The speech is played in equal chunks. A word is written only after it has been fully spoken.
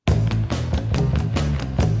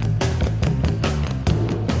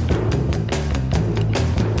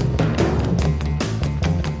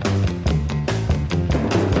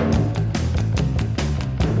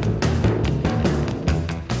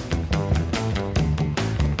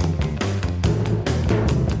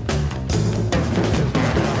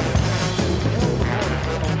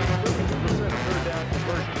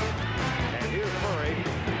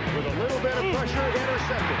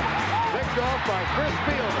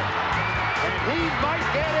And he might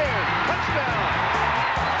get in. Touchdown.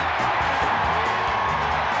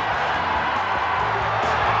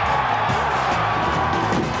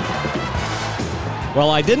 Well,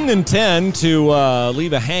 I didn't intend to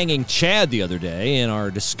leave a hanging Chad the other day in our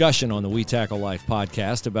discussion on the We Tackle Life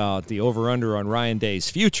podcast about the over-under on Ryan Day's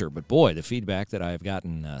future. But, boy, the feedback that I have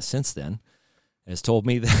gotten since then has told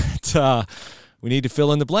me that we need to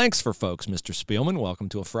fill in the blanks for folks. Mr. Spielman, welcome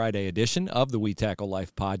to a Friday edition of the We Tackle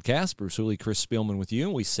Life podcast. Bruce Hooley, Chris Spielman with you.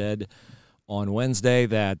 We said on Wednesday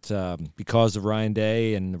that because of Ryan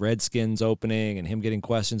Day and the Redskins opening and him getting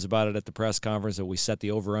questions about it at the press conference, that we set the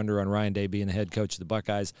over-under on Ryan Day being the head coach of the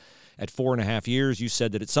Buckeyes at 4.5 years. You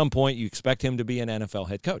said that at some point you expect him to be an NFL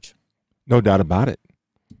head coach. No doubt about it.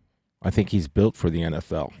 I think he's built for the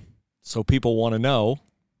NFL. So people want to know,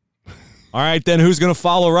 all right, then who's going to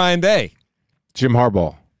follow Ryan Day? Jim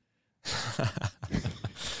Harbaugh.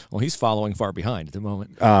 Well, he's following far behind at the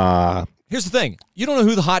moment. Here's the thing. You don't know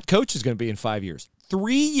who the hot coach is going to be in 5 years.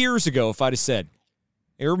 3 years ago, if I'd have said,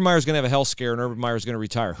 hey, Urban Meyer's going to have a health scare and Urban Meyer's going to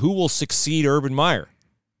retire, who will succeed Urban Meyer?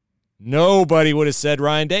 Nobody would have said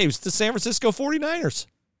Ryan Day. It was the San Francisco 49ers.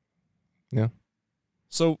 Yeah.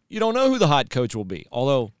 So you don't know who the hot coach will be.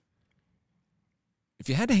 Although, if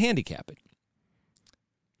you had to handicap it,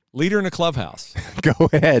 leader in a clubhouse. Go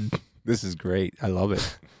ahead. This is great. I love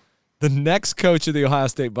it. The next coach of the Ohio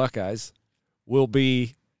State Buckeyes will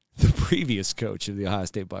be the previous coach of the Ohio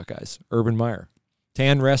State Buckeyes, Urban Meyer.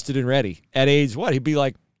 Tan, rested, and ready. At age, what? He'd be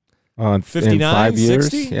like 59, in 5 years?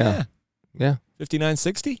 60? Yeah. 59,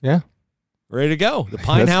 60? Yeah. Ready to go. The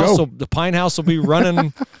Pine House will be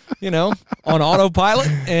running, on autopilot,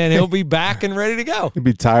 and he'll be back and ready to go. He'd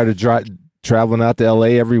be tired of traveling out to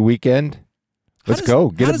L.A. every weekend. Let's go.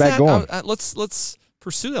 Get it back going. Let's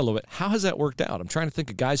pursue that a little bit. How has that worked out? I'm trying to think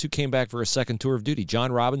of guys who came back for a second tour of duty.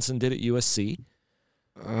 John Robinson did at USC.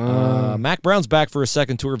 Mac Brown's back for a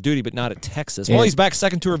second tour of duty, but not at Texas. Well, he's back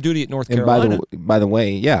second tour of duty at North Carolina. By the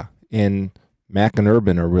way, yeah, and Mac and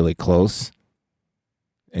Urban are really close,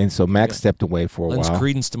 and so Mac stepped away for a while. Lends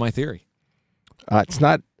credence to my theory. It's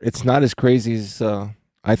not as crazy as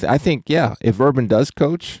I think. Yeah, if Urban does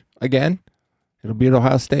coach again, it'll be at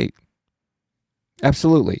Ohio State.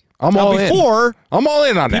 Absolutely, I'm all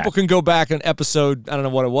in on that. People can go back an episode. I don't know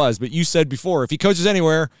what it was, but you said before if he coaches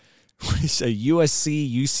anywhere. What did you say?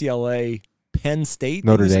 USC, UCLA, Penn State?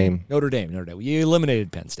 Notre Dame. Notre Dame. You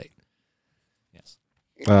eliminated Penn State. Yes.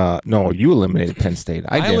 No, you eliminated Penn State.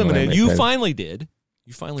 I eliminated. You finally did.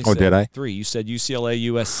 You finally said did I? 3. You said UCLA,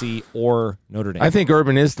 USC, or Notre Dame. I think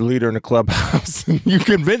Urban is the leader in the clubhouse. You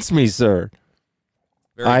convinced me, sir.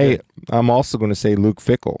 I'm also going to say Luke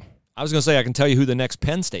Fickell. I was going to say I can tell you who the next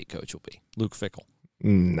Penn State coach will be. Luke Fickell.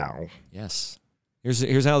 No. Yes.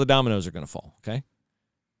 Here's how the dominoes are going to fall, okay?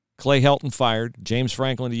 Clay Helton fired, James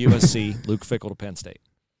Franklin to USC, Luke Fickell to Penn State.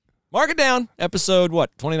 Mark it down. Episode,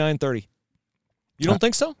 2930. You don't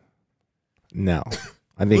think so? No.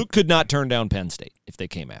 I think Luke could not turn down Penn State if they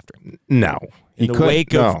came after him. No. In the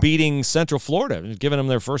wake of beating Central Florida, giving them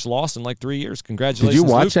their first loss in like 3 years. Congratulations, Did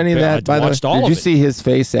you watch Luke. any of that? Did you see his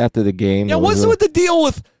face after the game? Yeah, what's with the deal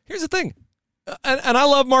with – here's the thing. And I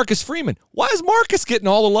love Marcus Freeman. Why is Marcus getting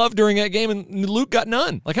all the love during that game and Luke got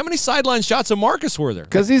none? Like, how many sideline shots of Marcus were there?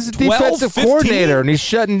 Because he's a defensive coordinator, and he's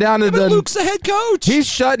shutting down but Luke's a head coach. He's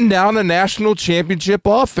shutting down a national championship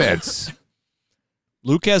offense.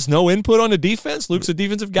 Luke has no input on the defense. Luke's a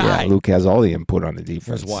defensive guy. Yeah, Luke has all the input on the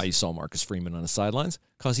defense. That's why you saw Marcus Freeman on the sidelines,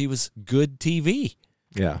 because he was good TV.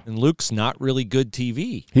 Yeah. And Luke's not really good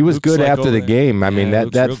TV. He was Luke's good like after the game. I mean,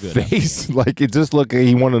 that face, like it just looked like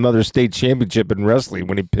he won another state championship in wrestling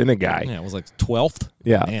when he pinned a guy. Yeah, it was like 12th.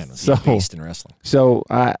 Yeah. Man, was he a beast in wrestling. So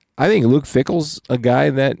I think Luke Fickell's a guy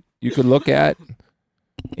that you could look at,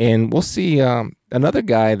 and we'll see another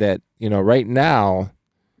guy that, right now,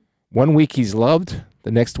 1 week he's loved,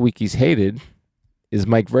 the next week he's hated, is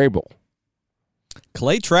Mike Vrabel.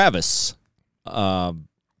 Clay Travis,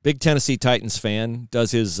 big Tennessee Titans fan, does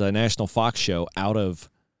his national Fox show out of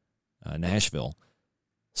Nashville,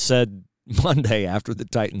 said Monday after the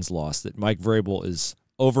Titans lost that Mike Vrabel is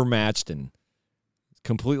overmatched and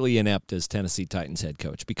completely inept as Tennessee Titans head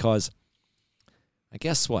coach because I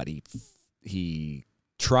guess what? He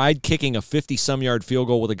tried kicking a 50-some-yard field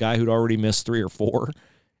goal with a guy who'd already missed 3 or 4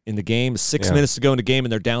 in the game. 6 minutes to go in the game,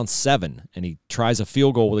 and they're down 7, and he tries a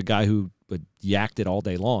field goal with a guy who yacked it all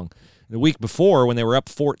day long. The week before, when they were up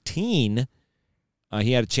 14,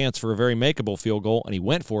 he had a chance for a very makeable field goal, and he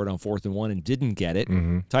went for it on 4th and 1 and didn't get it.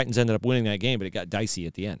 Mm-hmm. Titans ended up winning that game, but it got dicey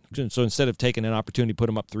at the end. So instead of taking an opportunity to put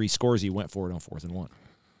him up 3 scores, he went for it on 4th and 1.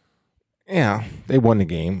 Yeah, they won the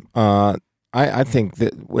game. I think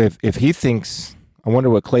that if he thinks I wonder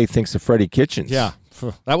what Clay thinks of Freddie Kitchens. Yeah,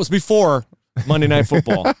 that was before Monday Night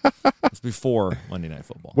Football. It was before Monday Night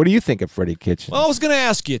Football. What do you think of Freddie Kitchens? Well, I was going to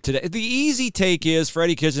ask you today. The easy take is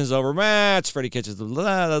Freddie Kitchens overmatched. Freddie Kitchens, blah,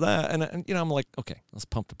 blah, blah. And I'm like, okay, let's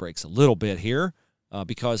pump the brakes a little bit here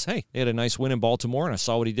because, hey, they had a nice win in Baltimore, and I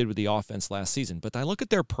saw what he did with the offense last season. But I look at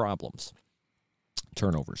their problems.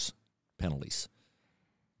 Turnovers, penalties,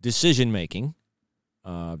 decision-making,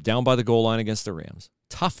 down by the goal line against the Rams.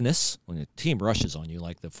 Toughness, when the team rushes on you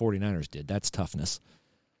like the 49ers did, that's toughness.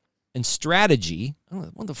 And strategy,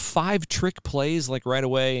 one of the 5 trick plays like right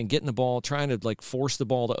away and getting the ball, trying to like force the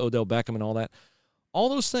ball to Odell Beckham and all that. All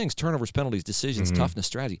those things, turnovers, penalties, decisions, toughness,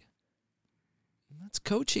 strategy. That's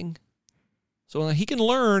coaching. So he can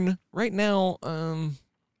learn. Right now,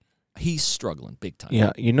 he's struggling big time.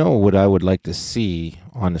 Yeah, you know what I would like to see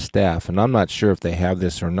on the staff, and I'm not sure if they have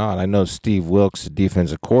this or not. I know Steve Wilks, the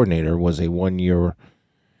defensive coordinator, was a 1-year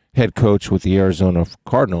head coach with the Arizona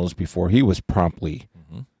Cardinals before he was promptly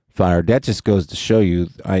fired. That just goes to show you,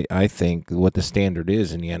 I think, what the standard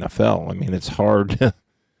is in the NFL. I mean, it's hard to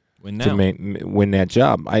win that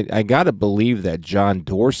job. I got to believe that John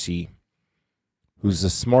Dorsey, who's a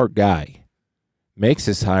smart guy, makes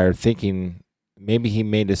his hire thinking maybe he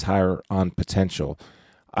made his hire on potential.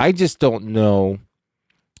 I just don't know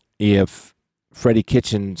if Freddie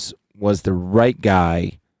Kitchens was the right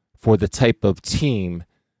guy for the type of team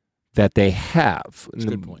that they have,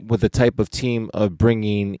 with the type of team of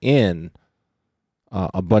bringing in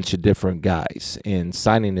a bunch of different guys and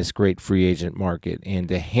signing this great free agent market and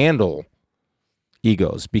to handle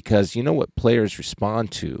egos. Because you know what players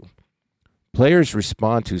respond to? Players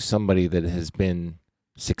respond to somebody that has been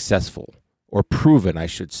successful or proven, I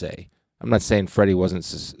should say. I'm not saying Freddie wasn't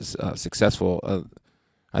successful.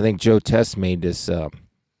 I think Joe Tess made this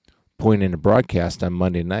point in the broadcast on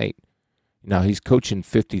Monday night. Now, he's coaching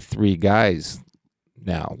 53 guys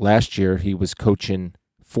now. Last year, he was coaching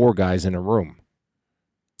 4 guys in a room.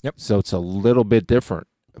 Yep. So it's a little bit different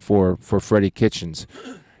for Freddie Kitchens.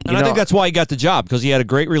 And I think that's why he got the job, because he had a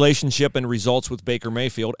great relationship and results with Baker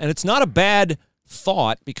Mayfield. And it's not a bad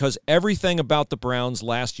thought, because everything about the Browns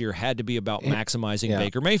last year had to be about maximizing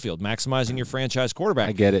Baker Mayfield, maximizing your franchise quarterback.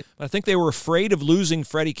 I get it. But I think they were afraid of losing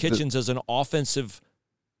Freddie Kitchens as an offensive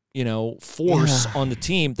force on the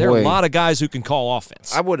team. There are a lot of guys who can call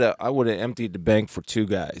offense. I would have emptied the bank for 2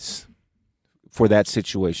 guys for that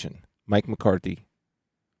situation: Mike McCarthy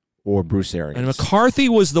or Bruce Arians. And McCarthy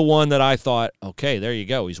was the one that I thought, okay, there you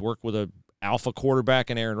go. He's worked with a alpha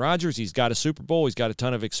quarterback in Aaron Rodgers. He's got a Super Bowl. He's got a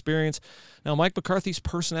ton of experience. Now, Mike McCarthy's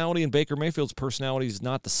personality and Baker Mayfield's personality is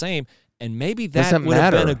not the same, and maybe that would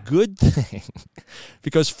have been a good thing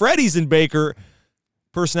because Freddie's and Baker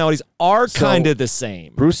personalities are kind of the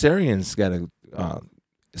same. Bruce Arians got a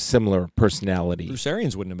similar personality. Bruce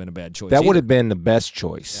Arians wouldn't have been a bad choice. That would have been the best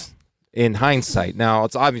choice in hindsight. Now,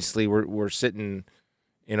 it's obviously we're sitting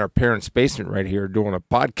in our parents' basement right here doing a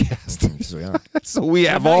podcast. So we are. So we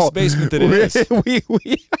have nice all basement that it is.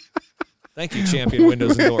 We Thank you, Champion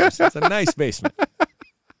Windows and Doors. It's a nice basement.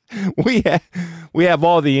 We have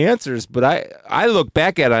all the answers, but I look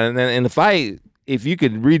back at it, and if you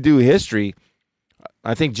could redo history,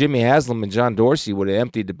 I think Jimmy Haslam and John Dorsey would have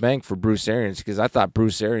emptied the bank for Bruce Arians, because I thought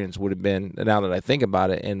Bruce Arians would have been, now that I think about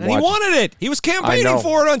it. And he wanted it. He was campaigning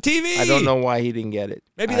for it on TV. I don't know why he didn't get it.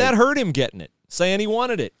 Maybe that hurt him getting it, saying he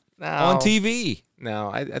wanted it on TV. No,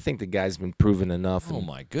 I think the guy's been proven enough. Oh,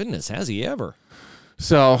 my goodness. Has he ever?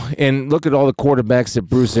 So, and look at all the quarterbacks that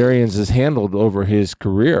Bruce Arians has handled over his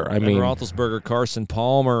career. I mean, Roethlisberger, Carson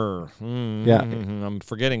Palmer. I'm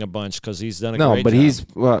forgetting a bunch because he's done a great job. No, but he's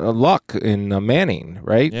Luck in Manning,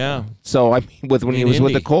 right? Yeah. So, I mean, when he was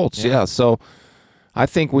with the Colts, yeah. So, I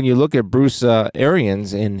think when you look at Bruce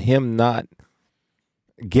Arians and him not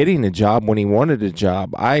getting a job when he wanted a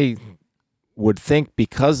job, I would think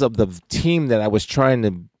because of the team that I was trying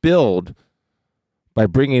to build, by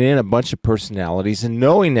bringing in a bunch of personalities and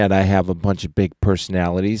knowing that I have a bunch of big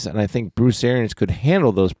personalities, and I think Bruce Arians could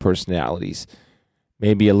handle those personalities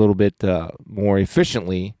maybe a little bit more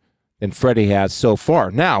efficiently than Freddie has so far.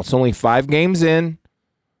 Now, it's only 5 games in.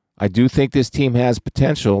 I do think this team has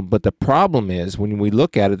potential, but the problem is when we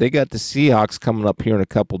look at it, they got the Seahawks coming up here in a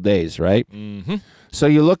couple days, right? Mm-hmm. So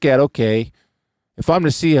you look at, okay, if I'm the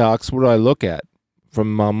Seahawks, what do I look at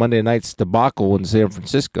from Monday night's debacle in San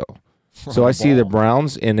Francisco? So I see the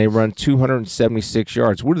Browns, and they run 276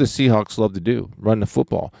 yards. What do the Seahawks love to do? Run the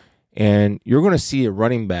football. And you're going to see a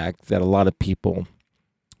running back that a lot of people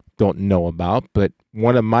don't know about, but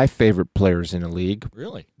one of my favorite players in the league.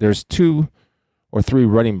 Really? There's 2 or 3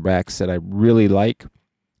 running backs that I really like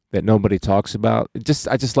that nobody talks about. I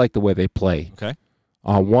just like the way they play. Okay.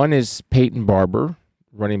 One is Peyton Barber,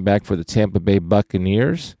 running back for the Tampa Bay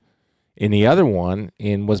Buccaneers. And the other one,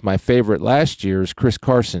 and was my favorite last year, is Chris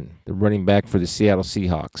Carson, the running back for the Seattle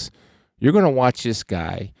Seahawks. You're going to watch this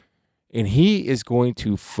guy, and he is going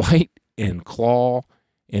to fight and claw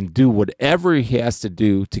and do whatever he has to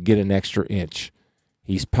do to get an extra inch.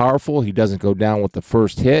 He's powerful. He doesn't go down with the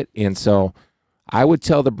first hit. And so I would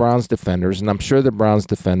tell the Browns defenders, and I'm sure the Browns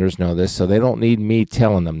defenders know this, so they don't need me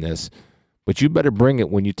telling them this, but you better bring it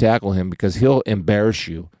when you tackle him because he'll embarrass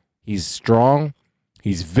you. He's strong.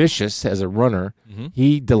 He's vicious as a runner. Mm-hmm.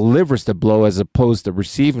 He delivers the blow as opposed to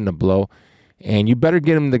receiving the blow. And you better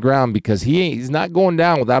get him to the ground because he's not going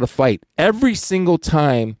down without a fight. Every single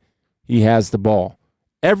time he has the ball.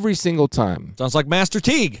 Every single time. Sounds like Master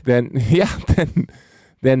Teague. Then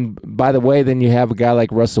by the way, then you have a guy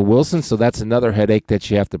like Russell Wilson, so that's another headache that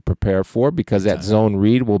you have to prepare for because that zone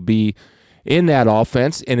read will be in that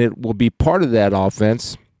offense, and it will be part of that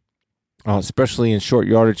offense, especially in short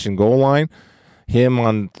yardage and goal line.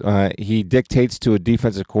 He dictates to a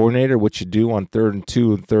defensive coordinator what you do on 3rd and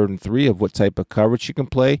 2 and 3rd and 3 of what type of coverage you can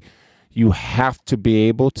play. You have to be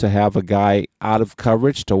able to have a guy out of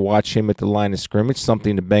coverage to watch him at the line of scrimmage,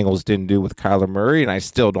 something the Bengals didn't do with Kyler Murray, and I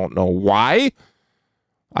still don't know why.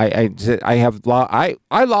 I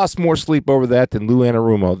lost more sleep over that than Lou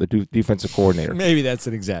Anarumo, the defensive coordinator. Maybe that's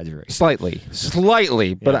an exaggeration. Slightly,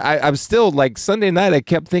 but I'm still like Sunday night. I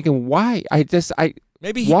kept thinking, why?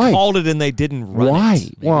 Maybe he why? called it and they didn't run why?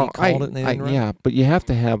 it. Maybe well, he called it and they didn't run it. But you have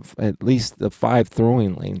to have at least the 5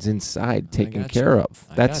 throwing lanes inside taken care of.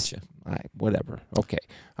 That's whatever. Okay,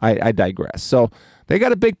 I digress. So they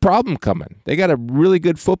got a big problem coming. They got a really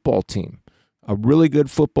good football team,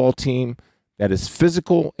 that is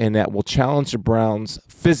physical and that will challenge the Browns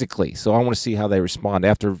physically. So I want to see how they respond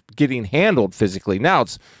after getting handled physically. Now,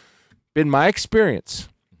 it's been my experience,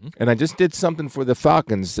 and I just did something for the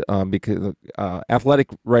Falcons because athletic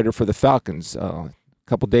writer for the Falcons a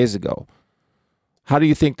couple days ago. How do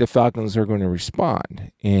you think the Falcons are going to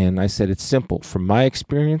respond? And I said it's simple. From my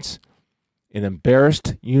experience, an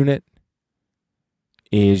embarrassed unit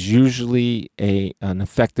is usually an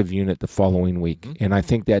effective unit the following week. Mm-hmm. And I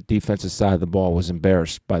think that defensive side of the ball was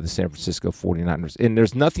embarrassed by the San Francisco 49ers. And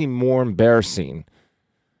there's nothing more embarrassing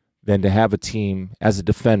than to have a team as a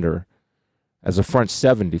defender, as a front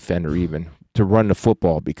seven defender even, to run the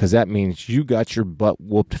football because that means you got your butt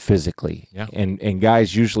whooped physically. Yeah. And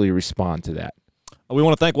guys usually respond to that. We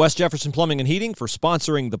want to thank West Jefferson Plumbing and Heating for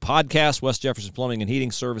sponsoring the podcast. West Jefferson Plumbing and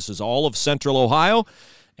Heating services all of Central Ohio,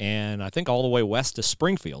 and I think all the way west to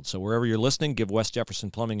Springfield. So wherever you're listening, give West Jefferson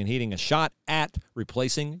Plumbing and Heating a shot at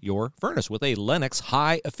replacing your furnace with a Lennox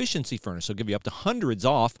high-efficiency furnace. They'll give you up to hundreds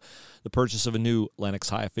off the purchase of a new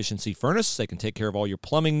Lennox high-efficiency furnace. They can take care of all your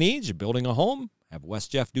plumbing needs. You're building a home, have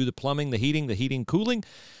West Jeff do the plumbing, the heating, cooling.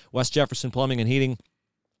 West Jefferson Plumbing and Heating,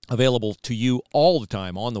 available to you all the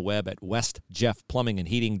time on the web at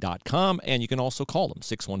westjeffplumbingandheating.com, and you can also call them,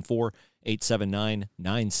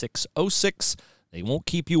 614-879-9606. They won't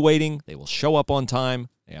keep you waiting. They will show up on time.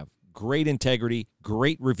 They have great integrity,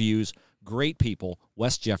 great reviews, great people.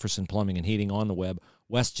 West Jefferson Plumbing and Heating on the web,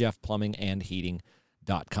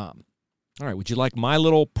 westjeffplumbingandheating.com. All right, would you like my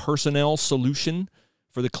little personnel solution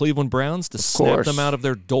for the Cleveland Browns to snap them out of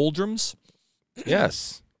their doldrums?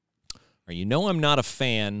 Yes. You know I'm not a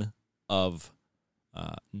fan of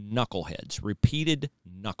knuckleheads, repeated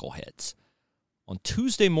knuckleheads. On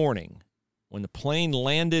Tuesday morning, when the plane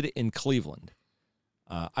landed in Cleveland,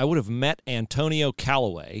 I would have met Antonio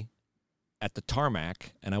Callaway at the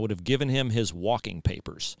tarmac, and I would have given him his walking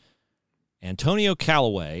papers. Antonio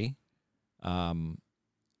Callaway,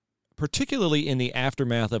 particularly in the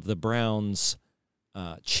aftermath of the Browns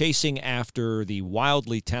chasing after the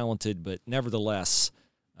wildly talented but nevertheless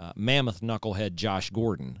mammoth knucklehead Josh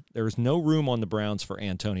Gordon, there was no room on the Browns for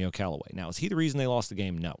Antonio Callaway. Now, is he the reason they lost the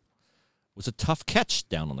game? No. It was a tough catch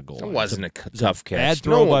down on the goal line. It wasn't a tough catch. Bad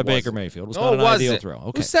throw by Baker Mayfield. It was not an ideal throw.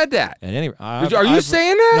 Okay. Who said that? At any, are you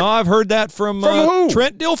saying that? No, I've heard that from who?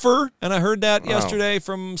 Trent Dilfer, and I heard that yesterday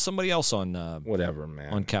from somebody else on whatever,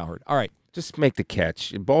 man. On Cowherd. All right. Just make the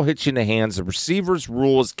catch. The ball hits you in the hands. The receiver's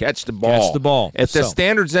rule is catch the ball. Catch the ball. If the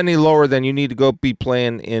standard's any lower, then you need to go be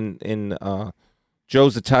playing in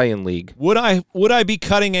Joe's Italian League. Would I be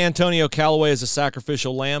cutting Antonio Callaway as a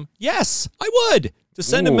sacrificial lamb? Yes, I would, to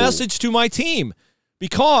send a message to my team.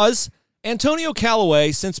 Because Antonio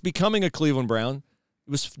Callaway, since becoming a Cleveland Brown,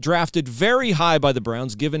 was drafted very high by the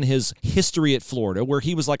Browns, given his history at Florida, where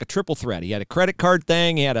he was like a triple threat. He had a credit card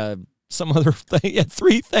thing. He had some other thing. He had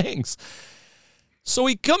 3 things. So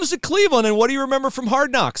he comes to Cleveland, and what do you remember from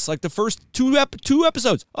Hard Knocks? Like the first two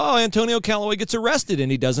episodes. Oh, Antonio Callaway gets arrested,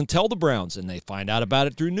 and he doesn't tell the Browns, and they find out about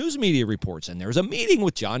it through news media reports. And there's a meeting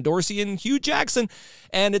with John Dorsey and Hugh Jackson,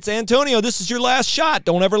 and it's Antonio, this is your last shot.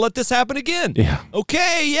 Don't ever let this happen again. Yeah.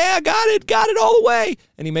 Okay, yeah, got it all the way.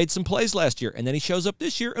 And he made some plays last year, and then he shows up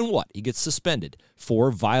this year, and what? He gets suspended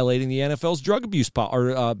for violating the NFL's drug abuse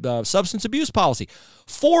substance abuse policy.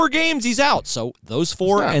 4 games he's out. So those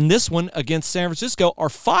 4 and this one against San Francisco are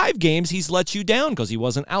 5 games he's let you down because he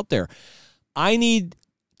wasn't out there. I need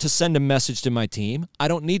to send a message to my team. I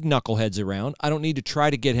don't need knuckleheads around. I don't need to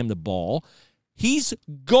try to get him the ball. He's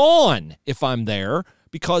gone if I'm there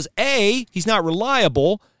because A, he's not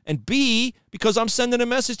reliable, and B, because I'm sending a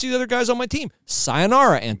message to the other guys on my team.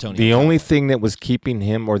 Sayonara, Antonio. The only thing that was keeping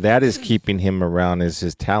him, or that is keeping him around, is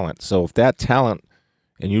his talent. So if that talent,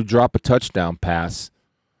 and you drop a touchdown pass,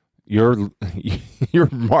 your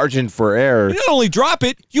margin for error. You not only drop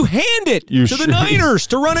it, you hand it to the Niners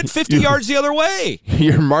to run it 50 yards the other way.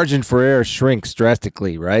 Your margin for error shrinks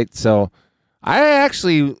drastically, right? So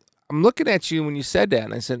I'm looking at you when you said that,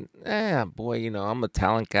 and I said, boy, I'm a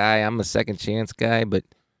talent guy. I'm a second chance guy, but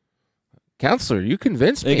Counselor, you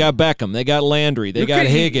convinced me. They got Beckham. They got Landry. They got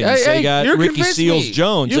Higgins. They got Ricky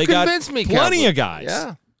Seals-Jones. They got plenty of guys.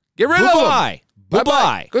 Yeah. Get rid of them.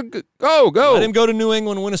 Bye-bye. Go. Let him go to New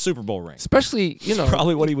England and win a Super Bowl ring. Especially, That's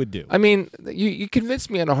probably what he would do. I mean, you convinced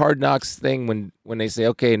me on a Hard Knocks thing when they say,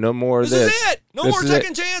 okay, no more of this. This is it. No more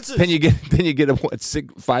second chances. Then you get a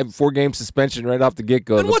 4-game suspension right off the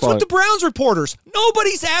get-go. And what's with the Browns reporters?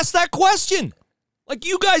 Nobody's asked that question. Like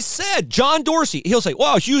you guys said, John Dorsey, he'll say,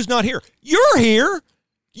 wow, Hugh's not here. You're here.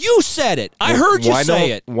 You said it. I heard you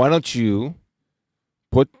say it. Why don't you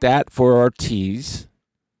put that for our tease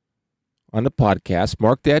on the podcast,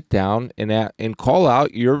 mark that down, and call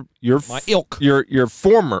out your my ilk, your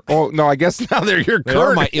former. Oh no, I guess now they're your they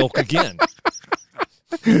current. Are my ilk again.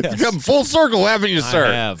 Yes. You come full circle, haven't you, sir?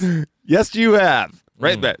 I have. Yes, you have.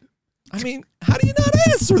 Right, Bet. I mean, how do you not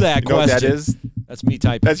answer that question? What that is? That's me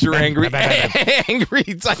typing. That's your angry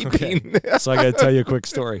typing. Okay. So I got to tell you a quick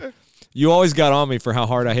story. You always got on me for how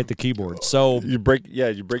hard I hit the keyboard. So you break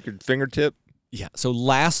your fingertip. Yeah. So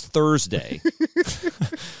last Thursday,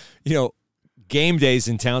 game days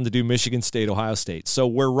in town to do Michigan State, Ohio State. So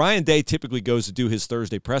where Ryan Day typically goes to do his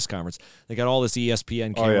Thursday press conference, they got all this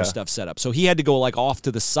ESPN camera stuff set up. So he had to go like off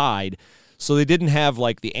to the side. So they didn't have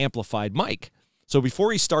like the amplified mic. So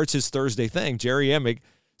before he starts his Thursday thing, Jerry Emig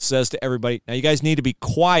says to everybody, now you guys need to be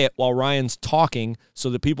quiet while Ryan's talking so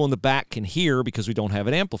that people in the back can hear because we don't have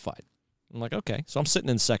it amplified. I'm like, okay. So I'm sitting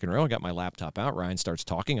in the second row. I got my laptop out. Ryan starts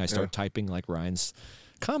talking. I start typing like Ryan's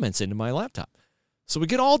comments into my laptop. So we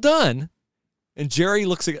get all done. And Jerry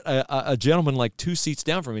looks at a gentleman like 2 seats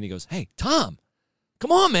down from me, and he goes, hey, Tom,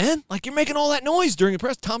 come on, man. Like, you're making all that noise during the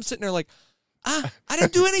press. Tom's sitting there like, I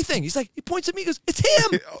didn't do anything. He's like, he points at me, he goes, it's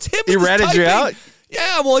him. It's him. He ratted you out?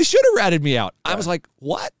 Yeah, well, he should have ratted me out. I was like,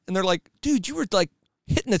 what? And they're like, dude, you were like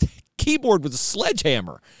hitting the keyboard with a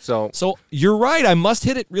sledgehammer. So you're right. I must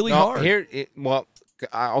hit it really hard.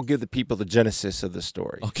 I'll give the people the genesis of the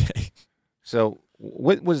story. Okay. So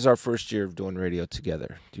what was our first year of doing radio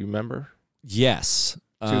together? Do you remember? Yes.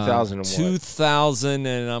 2001. 2000,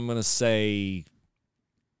 and I'm going to say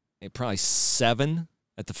probably 7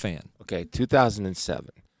 at the Fan. Okay, 2007.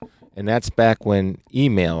 And that's back when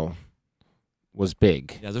email was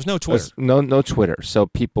big. Yeah, there's no Twitter. No Twitter. So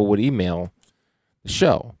people would email the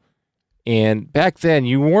show. And back then,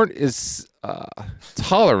 you weren't as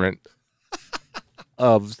tolerant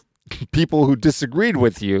of people who disagreed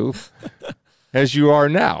with you as you are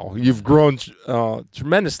now. You've grown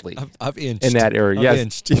tremendously I've inched. in that area. Yes,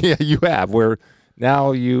 inched. Yeah, you have. Where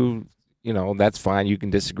now that's fine. You can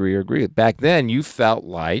disagree or agree. Back then, you felt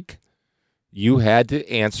like you had to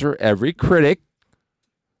answer every critic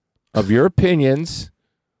of your opinions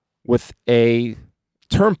with a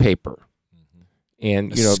term paper.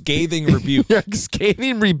 And scathing rebuke.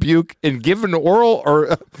 Scathing rebuke, and give an oral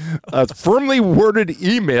or a firmly worded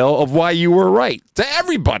email of why you were right to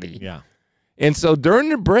everybody. Yeah. And so during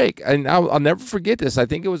the break, and I'll never forget this, I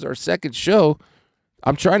think it was our second show,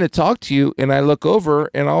 I'm trying to talk to you, and I look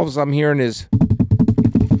over, and all of a sudden I'm hearing is,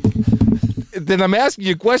 then I'm asking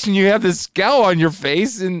you a question, you have this scowl on your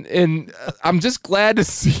face, and I'm just glad to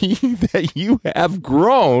see that you have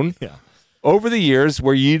grown over the years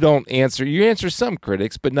where you answer some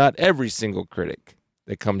critics, but not every single critic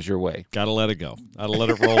that comes your way. Gotta let it go. Gotta let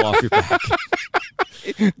it roll off your back.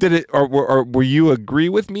 Did it, or were you agree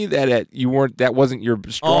with me that that wasn't your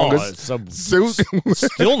strongest suit?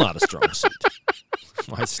 Still not a strong suit.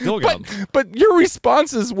 I still got them. But your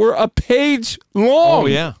responses were a page long. Oh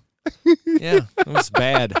yeah, Yeah, it was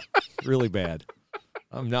bad, really bad.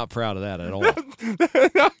 I'm not proud of that at all.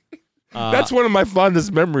 That's one of my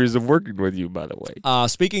fondest memories of working with you, by the way.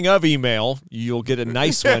 Speaking of email, you'll get a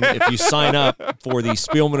nice one if you sign up for the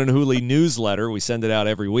Spielman and Hooley newsletter. We send it out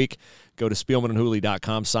every week. Go to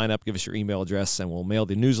SpielmanandHooley.com, sign up, give us your email address, and we'll mail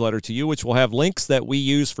the newsletter to you, which will have links that we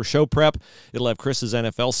use for show prep. It'll have Chris's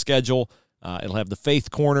NFL schedule. It'll have the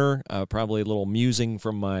Faith Corner, probably a little musing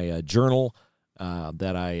from my journal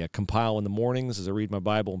that I compile in the mornings as I read my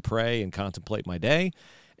Bible and pray and contemplate my day,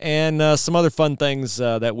 and some other fun things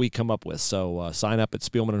that we come up with. So sign up at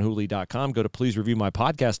SpielmanandHooley.com. Go to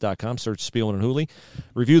pleasereviewmypodcast.com, search Spielman and Hooley.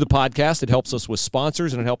 Review the podcast. It helps us with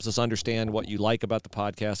sponsors, and it helps us understand what you like about the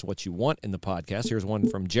podcast and what you want in the podcast. Here's one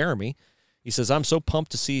from Jeremy. He says, I'm so pumped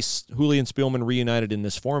to see Hooley and Spielman reunited in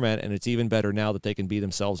this format, and it's even better now that they can be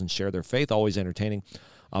themselves and share their faith. Always entertaining.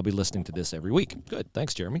 I'll be listening to this every week. Good.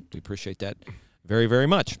 Thanks, Jeremy. We appreciate that very, very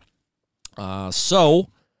much. Let's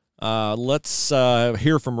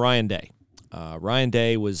hear from Ryan Day. Ryan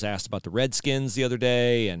Day was asked about the Redskins the other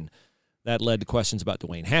day, and that led to questions about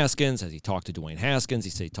Dwayne Haskins. As he talked to Dwayne Haskins, he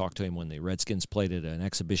said he talked to him when the Redskins played at an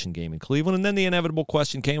exhibition game in Cleveland, and then the inevitable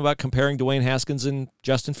question came about comparing Dwayne Haskins and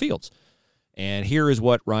Justin Fields. And here is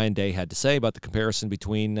what Ryan Day had to say about the comparison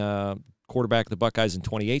between quarterback of the Buckeyes in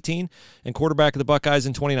 2018 and quarterback of the Buckeyes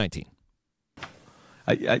in 2019.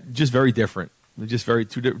 Just very different. Just very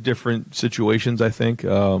two different situations, I think.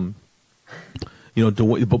 But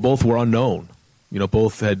both were unknown.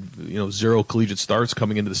 Both had zero collegiate starts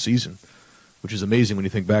coming into the season, which is amazing when you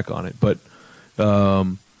think back on it. But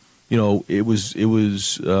it was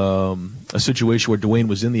a situation where Dwayne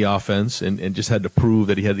was in the offense and just had to prove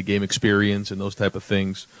that he had the game experience and those type of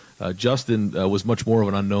things. Justin was much more of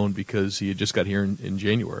an unknown because he had just got here in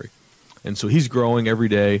January, and so he's growing every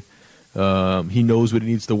day. He knows what he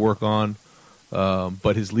needs to work on.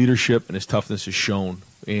 But his leadership and his toughness is shown,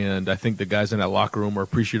 and I think the guys in that locker room are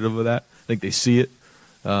appreciative of that. I think they see it.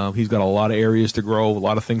 He's got a lot of areas to grow, a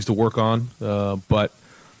lot of things to work on, but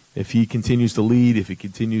if he continues to lead, if he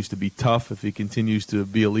continues to be tough, if he continues to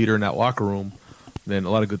be a leader in that locker room, then a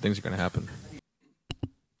lot of good things are going to happen.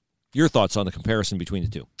 Your thoughts on the comparison between the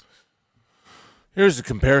two? Here's the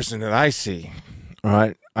comparison that I see. All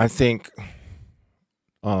right, I think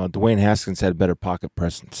Dwayne Haskins had a better pocket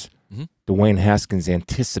presence. Mm-hmm. Dwayne Haskins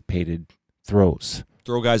anticipated throws.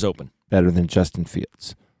 Throw guys open. Better than Justin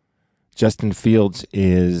Fields. Justin Fields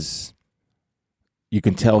is, you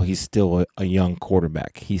can tell he's still a young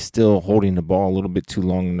quarterback. He's still holding the ball a little bit too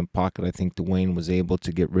long in the pocket. I think Dwayne was able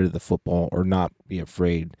to get rid of the football or not be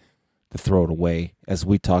afraid to throw it away, as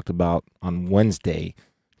we talked about on Wednesday,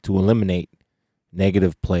 to eliminate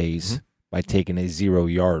negative plays by taking a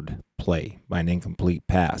 0-yard play by an incomplete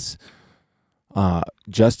pass.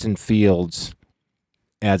 Justin Fields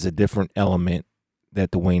adds a different element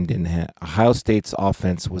that Dwayne didn't have. Ohio State's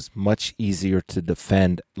offense was much easier to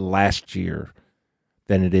defend last year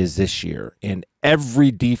than it is this year. And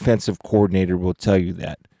every defensive coordinator will tell you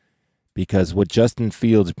that, because what Justin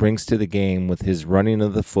Fields brings to the game with his running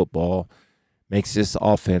of the football makes this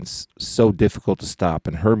offense so difficult to stop.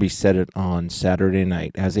 And Herbie said it on Saturday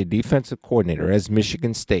night. As a defensive coordinator, as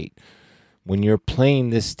Michigan State, when you're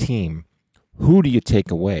playing this team, who do you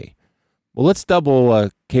take away? Well, let's double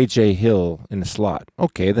KJ Hill in the slot.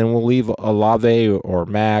 Okay, then we'll leave Olave or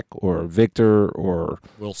Mack or Victor or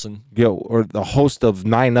Wilson, or the host of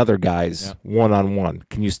 9 other guys one-on-one.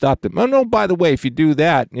 Can you stop them? Oh, no, by the way, if you do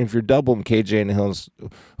that, if you're doubling KJ and Hill,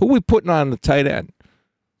 who are we putting on the tight end?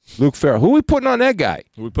 Luke Farrell. Who are we putting on that guy?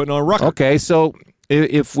 Who are we putting on Rucker? Okay, so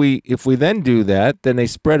if we then do that, then they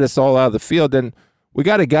spread us all out of the field, then we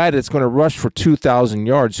got a guy that's going to rush for 2,000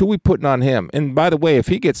 yards. Who are we putting on him? And by the way, if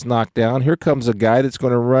he gets knocked down, here comes a guy that's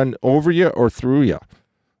going to run over you or through you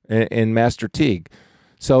in Master Teague.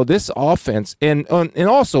 So this offense, and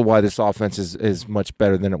also why this offense is much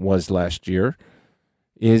better than it was last year,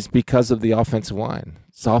 is because of the offensive line.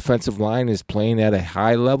 This offensive line is playing at a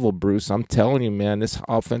high level, Bruce. I'm telling you, man, this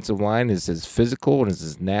offensive line is as physical and is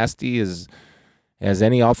as nasty as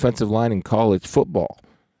any offensive line in college football.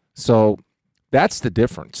 So that's the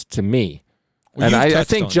difference to me. Well, and I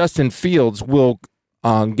think Justin Fields will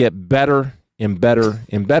get better and better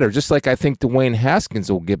and better, just like I think Dwayne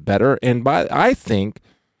Haskins will get better. And I think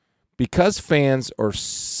because fans are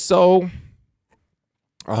so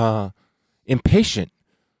impatient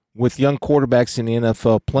with young quarterbacks in the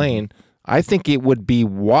NFL playing, I think it would be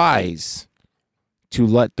wise to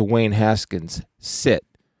let Dwayne Haskins sit.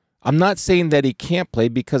 I'm not saying that he can't play,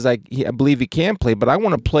 because I believe he can play, but I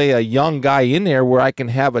want to play a young guy in there where I can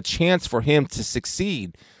have a chance for him to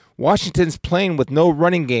succeed. Washington's playing with no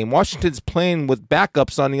running game. Washington's playing with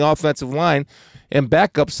backups on the offensive line and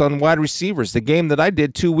backups on wide receivers. The game that I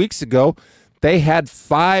did 2 weeks ago, they had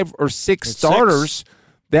 5 or 6 starters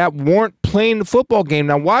that weren't playing the football game.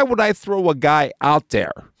 Now, why would I throw a guy out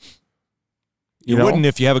there? You wouldn't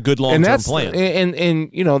if you have a good long-term plan. And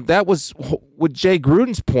you know, that was what Jay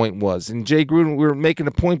Gruden's point was. And Jay Gruden, we were making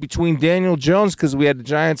a point between Daniel Jones because we had the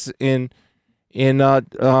Giants in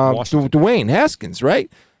Dwayne Haskins,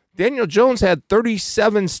 right? Daniel Jones had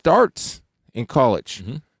 37 starts in college.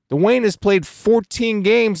 Mm-hmm. Dwayne has played 14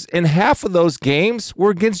 games, and half of those games were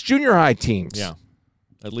against junior high teams. Yeah,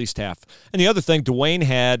 at least half. And the other thing, Dwayne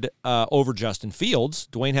had over Justin Fields,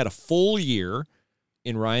 Dwayne had a full year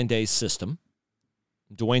in Ryan Day's system.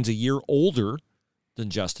 Dwayne's a year older than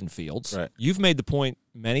Justin Fields. Right. You've made the point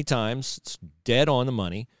many times. It's dead on the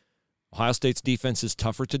money. Ohio State's defense is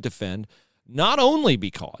tougher to defend, not only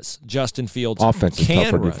because Justin Fields offense can is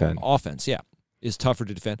tougher run. to defend. Offense, yeah, is tougher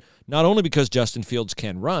to defend. Not only because Justin Fields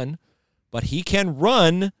can run, but he can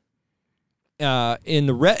run in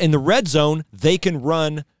the red zone. They can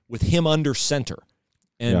run with him under center.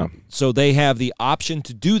 And so they have the option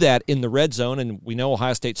to do that in the red zone, and we know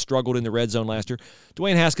Ohio State struggled in the red zone last year.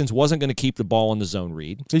 Dwayne Haskins wasn't going to keep the ball in the zone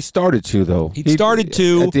read. He started to, though. He started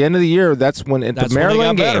to. At the end of the year, that's when the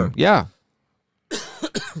Maryland game. Better. Yeah.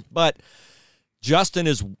 But Justin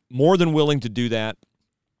is more than willing to do that.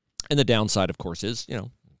 And the downside, of course, is, you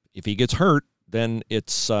know, if he gets hurt, then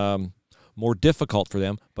it's more difficult for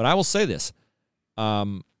them. But I will say this.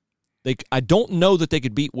 I don't know that they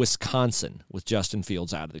could beat Wisconsin with Justin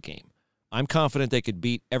Fields out of the game. I'm confident they could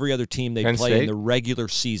beat every other team they play in the regular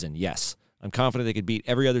season. Yes. I'm confident they could beat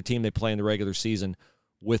every other team they play in the regular season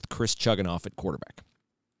with Chris Chugginoff at quarterback.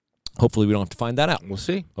 Hopefully we don't have to find that out. We'll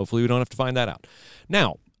see. Hopefully we don't have to find that out.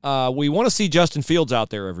 Now, we want to see Justin Fields out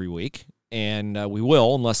there every week, and we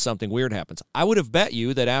will unless something weird happens. I would have bet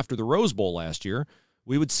you that after the Rose Bowl last year,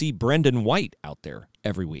 we would see Brendan White out there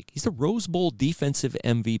every week. He's the Rose Bowl defensive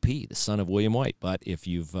MVP, the son of William White. But if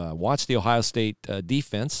you've watched the Ohio State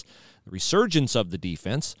defense, the resurgence of the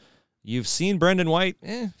defense, you've seen Brendan White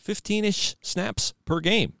 15-ish snaps per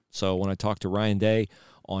game. So when I talked to Ryan Day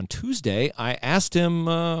on Tuesday, I asked him,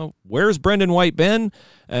 where's Brendan White been?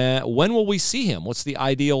 When will we see him? What's the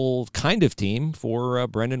ideal kind of team for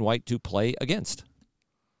Brendan White to play against?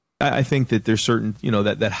 I think that there's certain,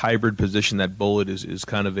 that hybrid position, that bullet is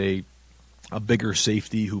kind of a bigger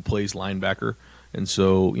safety who plays linebacker. And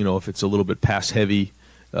so, if it's a little bit pass heavy,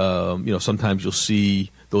 sometimes you'll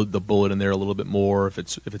see the bullet in there a little bit more. If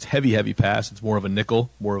it's heavy pass, it's more of a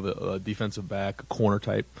nickel, more of a defensive back, a corner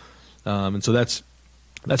type. And so that's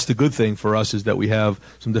the good thing for us, is that we have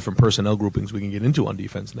some different personnel groupings we can get into on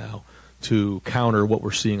defense now to counter what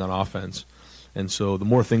we're seeing on offense. And so the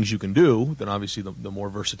more things you can do, then obviously the more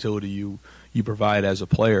versatility you provide as a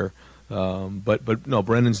player. But no,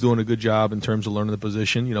 Brendan's doing a good job in terms of learning the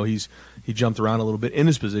position. He jumped around a little bit in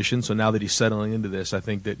his position, so now that he's settling into this, I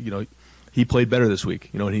think that he played better this week.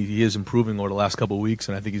 And he is improving over the last couple of weeks,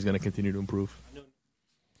 and I think he's going to continue to improve.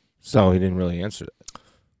 So he didn't really answer that.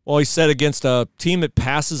 Well, he said against a team that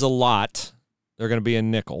passes a lot, they're going to be a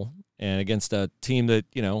nickel, and against a team that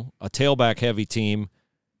a tailback heavy team,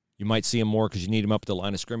 you might see him more because you need him up at the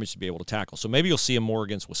line of scrimmage to be able to tackle. So maybe you'll see him more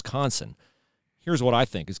against Wisconsin. Here's what I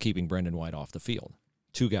think is keeping Brendan White off the field.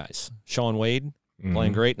 2 guys. Sean Wade,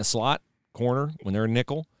 playing great in a slot corner when they're a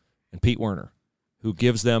nickel, and Pete Werner, who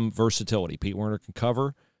gives them versatility. Pete Werner can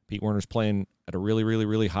cover. Pete Werner's playing at a really, really,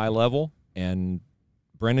 really high level, and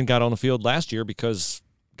Brendan got on the field last year because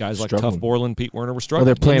guys like Tough Borland, Pete Werner were struggling.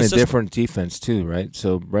 Well, they're playing a different defense too, right?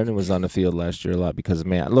 So Brendan was on the field last year a lot because,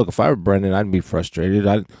 look, if I were Brendan, I'd be frustrated.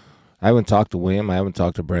 I haven't talked to William. I haven't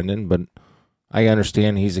talked to Brendan, but I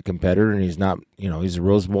understand he's a competitor and he's not, he's a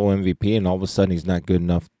Rose Bowl MVP, and all of a sudden he's not good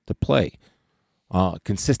enough to play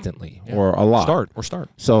consistently or a lot. Start.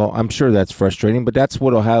 So I'm sure that's frustrating, but that's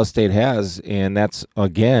what Ohio State has, and that's,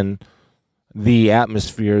 again, the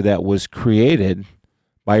atmosphere that was created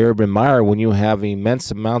by Urban Meyer when you have immense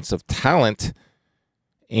amounts of talent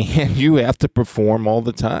and you have to perform all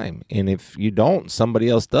the time. And if you don't, somebody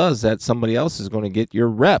else does, that somebody else is going to get your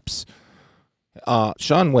reps.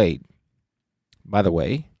 Sean Wade, by the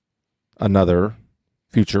way, another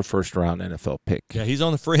future first-round NFL pick. Yeah, he's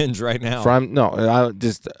on the fringe right now.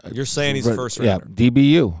 You're saying he's a first-rounder. Yeah,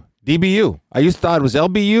 DBU. I thought it was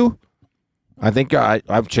LBU. I think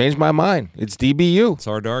I've changed my mind. It's DBU. It's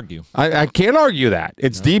hard to argue. I can't argue that.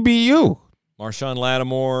 It's DBU. Marshawn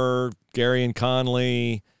Lattimore, Gary and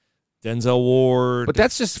Conley, Denzel Ward. But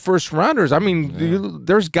that's just first rounders. I mean,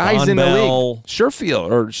 there's guys Don in Bell, the league.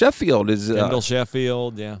 Sheffield is Kendall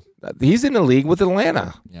Sheffield. Yeah. He's in the league with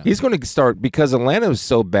Atlanta. Yeah. He's going to start because Atlanta was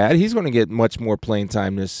so bad. He's going to get much more playing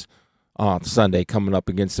time this Sunday coming up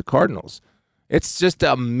against the Cardinals. It's just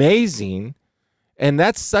amazing. And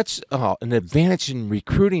that's such an advantage in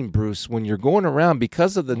recruiting, Bruce, when you're going around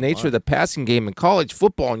because of the nature of the passing game in college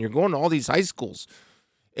football and you're going to all these high schools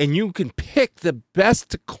and you can pick the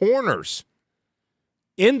best corners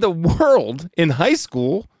in the world in high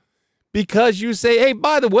school because you say, hey,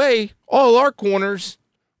 by the way, all our corners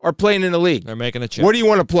are playing in the league. They're making a check. Where do you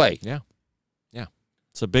want to play? Yeah.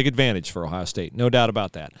 It's a big advantage for Ohio State. No doubt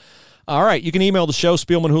about that. All right. You can email the show,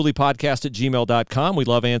 SpielmanHooleyPodcast@gmail.com. We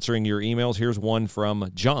love answering your emails. Here's one from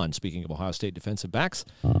John, speaking of Ohio State defensive backs.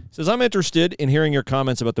 Says, I'm interested in hearing your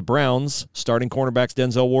comments about the Browns starting cornerbacks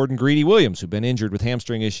Denzel Ward and Greedy Williams, who've been injured with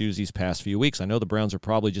hamstring issues these past few weeks. I know the Browns are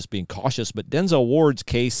probably just being cautious, but Denzel Ward's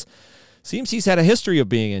case seems he's had a history of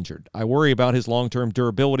being injured. I worry about his long-term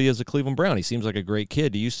durability as a Cleveland Brown. He seems like a great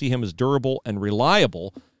kid. Do you see him as durable and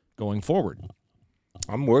reliable going forward?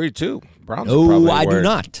 I'm worried too. Browns are No, probably I do worried.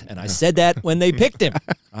 not. And I said that when they picked him.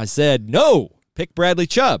 I said, no, pick Bradley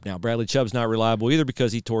Chubb. Now, Bradley Chubb's not reliable either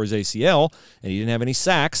because he tore his ACL and he didn't have any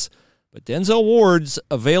sacks. But Denzel Ward's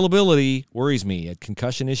availability worries me. He had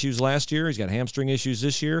concussion issues last year. He's got hamstring issues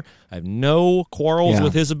this year. I have no quarrels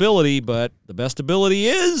with his ability, but the best ability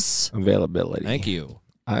is availability. Thank you.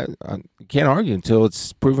 I can't argue until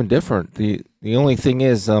it's proven different. The only thing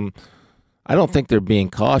is, I don't think they're being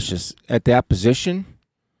cautious at that position.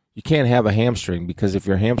 You can't have a hamstring because if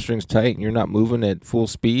your hamstring's tight and you're not moving at full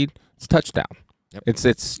speed, it's touchdown. Yep.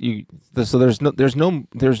 So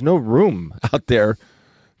there's no room out there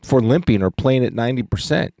for limping or playing at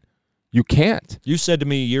 90%. You can't. You said to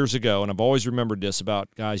me years ago, and I've always remembered this about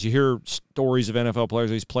guys, you hear stories of NFL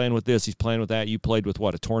players, he's playing with this, he's playing with that. You played with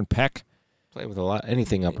what, a torn pec? Play with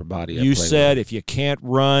anything upper body. You said if you can't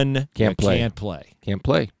run, can't play. Can't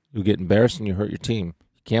play. You'll get embarrassed and you hurt your team.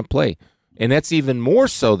 You can't play. And that's even more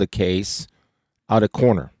so the case out of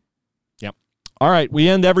corner. Yep. All right, we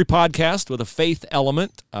end every podcast with a faith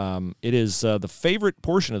element. It is the favorite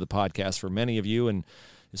portion of the podcast for many of you, and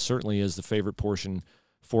it certainly is the favorite portion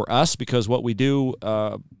for us because what we do,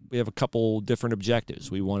 we have a couple different objectives.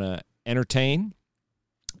 We want to entertain,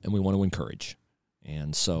 and we want to encourage.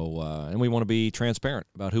 And so, and we want to be transparent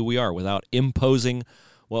about who we are without imposing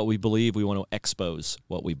what we believe. We want to expose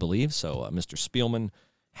what we believe. So, Mr. Spielman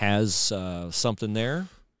has something there.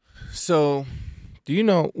 So, do you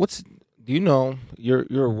know you're a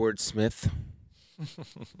wordsmith?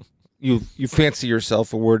 you fancy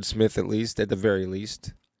yourself a wordsmith at the very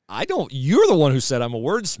least. I don't. You're the one who said I'm a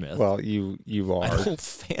wordsmith. Well, you are. I don't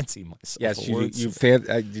fancy myself. Yes, a you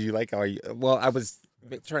wordsmith. do. You like how? Well, I was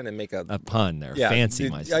trying to make a pun there. Yeah, fancy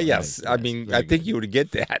myself. Yes, Right. I mean, Very I think good. you would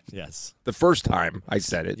get that. Yes. The first time I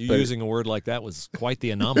said it. You but using a word like that was quite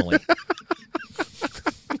the anomaly.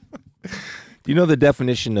 do you know the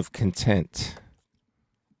definition of content?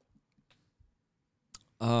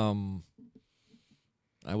 I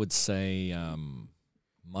would say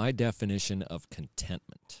my definition of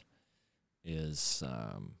contentment is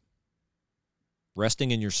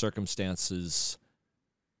resting in your circumstances,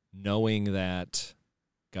 knowing that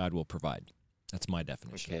God will provide. That's my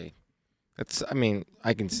definition. Okay.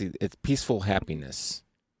 I can see it's peaceful happiness.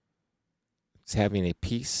 It's having a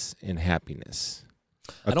peace and happiness.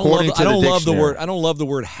 I don't love the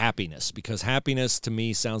word happiness because happiness to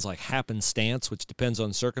me sounds like happenstance, which depends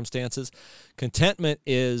on circumstances. Contentment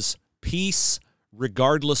is peace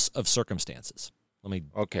regardless of circumstances. Let me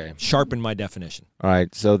sharpen my definition. All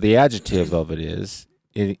right. So the adjective of it is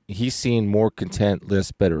he's seeing more content,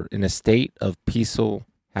 less better, in a state of peaceful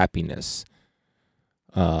happiness,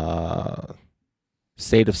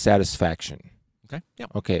 state of satisfaction. Okay. Yeah.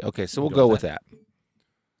 Okay. So we'll go with that.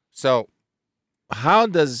 So how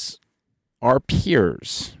does our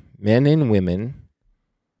peers, men and women,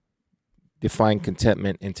 define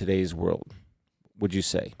contentment in today's world, would you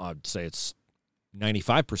say? I'd say it's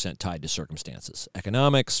 95% tied to circumstances,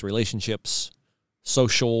 economics, relationships,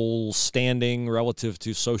 social standing relative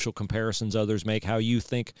to social comparisons others make, how you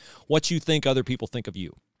think, what you think other people think of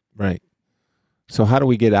you. Right. So how do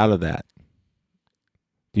we get out of that?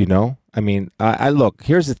 Do you know? I mean, I look,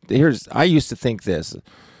 I used to think this.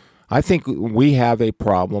 I think we have a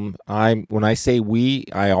problem. When I say we,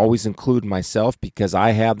 I always include myself because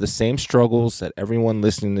I have the same struggles that everyone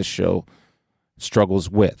listening to this show struggles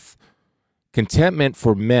with. Contentment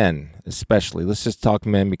for men, especially. Let's just talk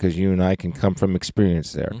men because you and I can come from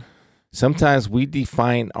experience there. Mm-hmm. Sometimes we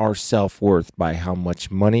define our self-worth by how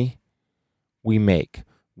much money we make,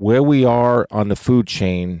 where we are on the food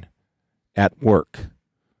chain at work.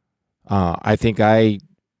 I think I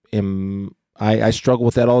I struggle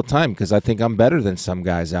with that all the time because I think I'm better than some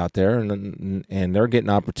guys out there, and they're getting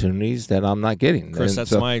opportunities that I'm not getting. Chris,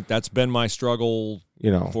 And that's been my struggle,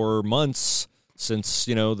 for months since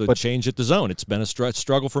the change at the Zone. It's been a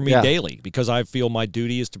struggle for me daily because I feel my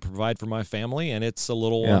duty is to provide for my family, and it's a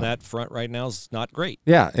little on that front right now is not great.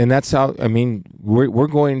 Yeah, and that's how we're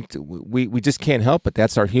going to we just can't help it.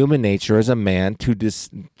 That's our human nature as a man to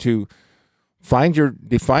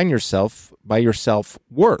define yourself by your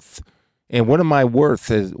self-worth. And what am I worth?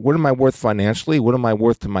 What am I worth financially? What am I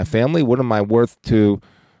worth to my family? What am I worth to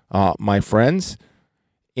my friends?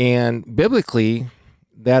 And biblically,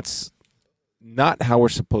 that's not how we're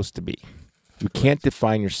supposed to be. You can't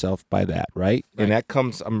define yourself by that, right? And that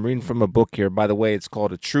comes, I'm reading from a book here. By the way, it's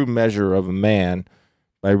called A True Measure of a Man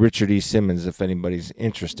by Richard E. Simmons, if anybody's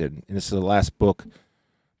interested. And this is the last book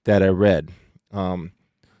that I read.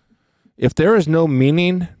 If there is no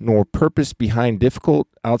meaning nor purpose behind difficult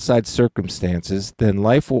outside circumstances, then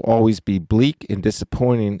life will always be bleak and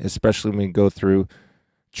disappointing, especially when we go through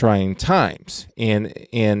trying times.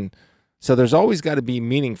 And so there's always got to be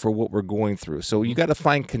meaning for what we're going through. So you got to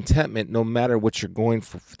find contentment no matter what you're going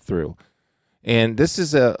through. And this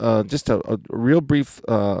is just a real brief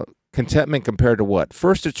contentment compared to what?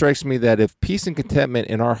 First, it strikes me that if peace and contentment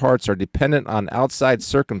in our hearts are dependent on outside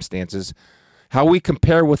circumstances, how we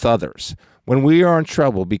compare with others when we are in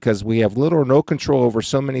trouble because we have little or no control over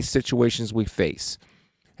so many situations we face.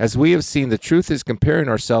 As we have seen, the truth is comparing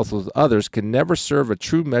ourselves with others can never serve a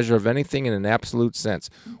true measure of anything in an absolute sense.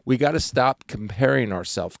 We got to stop comparing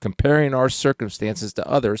ourselves, comparing our circumstances to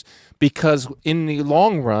others, because in the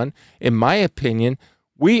long run, in my opinion,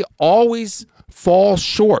 we always fall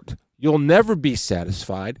short. You'll never be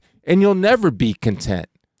satisfied, and you'll never be content.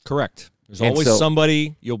 Correct. There's always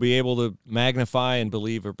somebody you'll be able to magnify and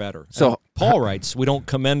believe are better. So Paul writes, we don't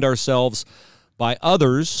commend ourselves by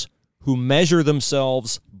others who measure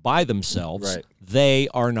themselves by themselves. Right. They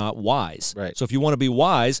are not wise. Right. So if you want to be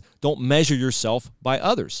wise, don't measure yourself by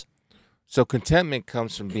others. So contentment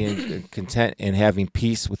comes from being content and having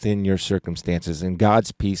peace within your circumstances and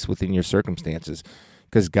God's peace within your circumstances,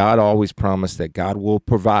 because God always promised that God will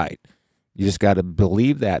provide. You just got to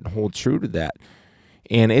believe that and hold true to that.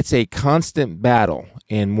 And it's a constant battle,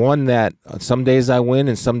 and one that some days I win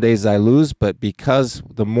and some days I lose, but because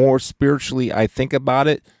the more spiritually I think about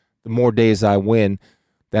it, the more days I win,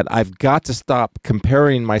 that I've got to stop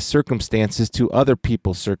comparing my circumstances to other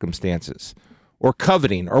people's circumstances or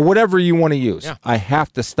coveting or whatever you want to use. Yeah. I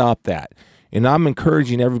have to stop that. And I'm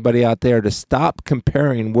encouraging everybody out there to stop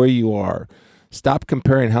comparing where you are. Stop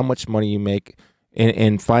comparing how much money you make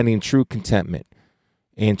and finding true contentment.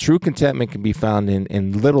 And true contentment can be found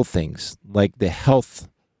in little things like the health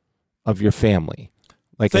of your family.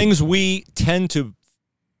 Like things we tend to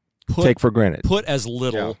take for granted. Put as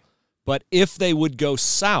little, but if they would go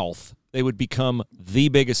south, they would become the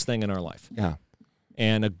biggest thing in our life. Yeah.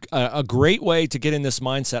 And a great way to get in this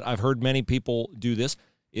mindset, I've heard many people do this,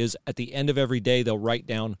 is at the end of every day, they'll write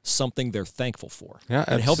down something they're thankful for. Yeah,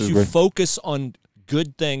 it helps you focus on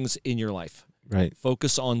good things in your life. Right.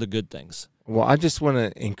 Focus on the good things. Well, I just want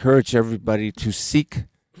to encourage everybody to seek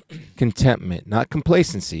contentment, not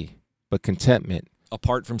complacency, but contentment.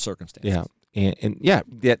 Apart from circumstances. Yeah. And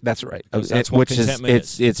that's right. That's what contentment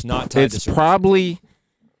is. It's not tied to It's probably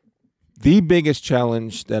the biggest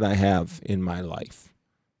challenge that I have in my life,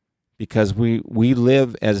 because we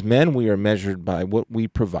live as men. We are measured by what we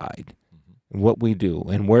provide and what we do,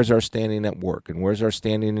 and where's our standing at work, and where's our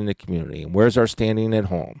standing in the community, and where's our standing at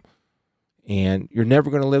home. And you're never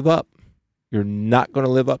going to live up. You're not going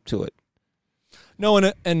to live up to it. No,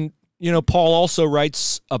 and Paul also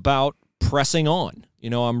writes about pressing on.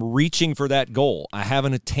 I'm reaching for that goal. I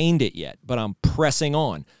haven't attained it yet, but I'm pressing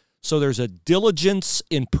on. So there's a diligence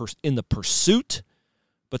in the pursuit,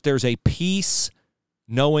 but there's a peace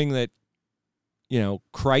knowing that,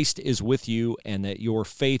 Christ is with you and that your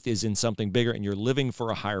faith is in something bigger and you're living for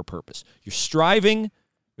a higher purpose. You're striving,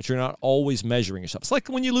 but you're not always measuring yourself. It's like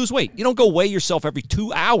when you lose weight. You don't go weigh yourself every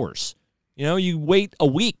 2 hours. You wait a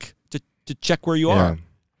week to check where you are.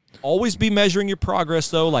 Always be measuring your progress,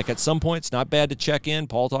 though. Like at some point, it's not bad to check in.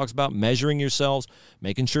 Paul talks about measuring yourselves,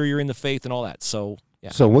 making sure you're in the faith and all that. So,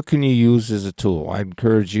 yeah. So what can you use as a tool? I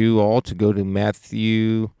encourage you all to go to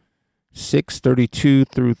Matthew 6:32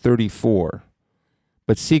 through 34.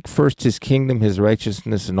 But seek first his kingdom, his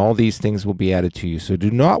righteousness, and all these things will be added to you. So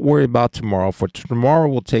do not worry about tomorrow, for tomorrow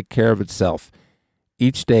will take care of itself.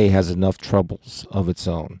 Each day has enough troubles of its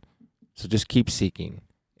own. So just keep seeking,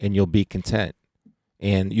 and you'll be content.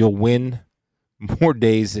 And you'll win more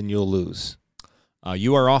days than you'll lose.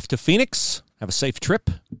 You are off to Phoenix. Have a safe trip.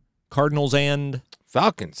 Cardinals and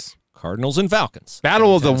Falcons. Cardinals and Falcons.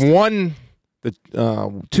 Battle of the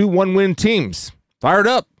 2 1-win teams. Fired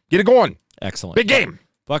up. Get it going. Excellent. Big game.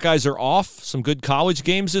 Buckeyes are off. Some good college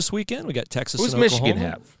games this weekend. We got Texas Who's and Oklahoma.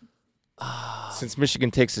 Michigan have? Since Michigan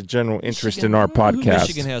takes a general interest Michigan, in our who podcast.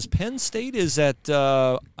 Michigan has. Penn State is at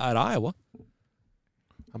Iowa.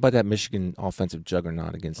 How about that Michigan offensive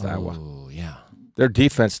juggernaut against Iowa? Oh, yeah. Their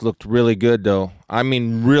defense looked really good, though. I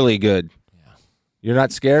mean, really good. Yeah. You're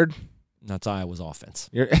not scared? That's Iowa's offense.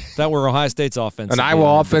 You're If that were Ohio State's offense. An it'd be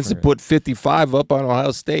Iowa a offense that different- put 55 up on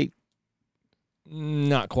Ohio State.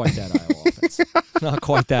 Not quite that Iowa offense. Not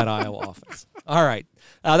quite that Iowa offense. All right.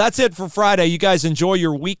 That's it for Friday. You guys enjoy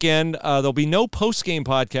your weekend. There'll be no post-game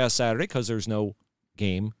podcast Saturday because there's no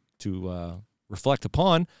game to reflect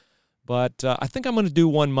upon. But I think I'm going to do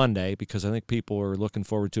one Monday because I think people are looking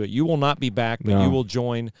forward to it. You will not be back, but No. you will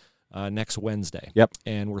join next Wednesday. Yep.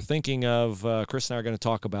 And we're thinking of, Chris and I are going to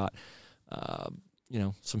talk about,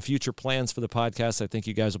 some future plans for the podcast I think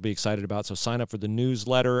you guys will be excited about. So sign up for the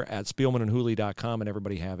newsletter at SpielmanandHooley.com, and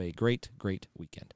everybody have a great, great weekend.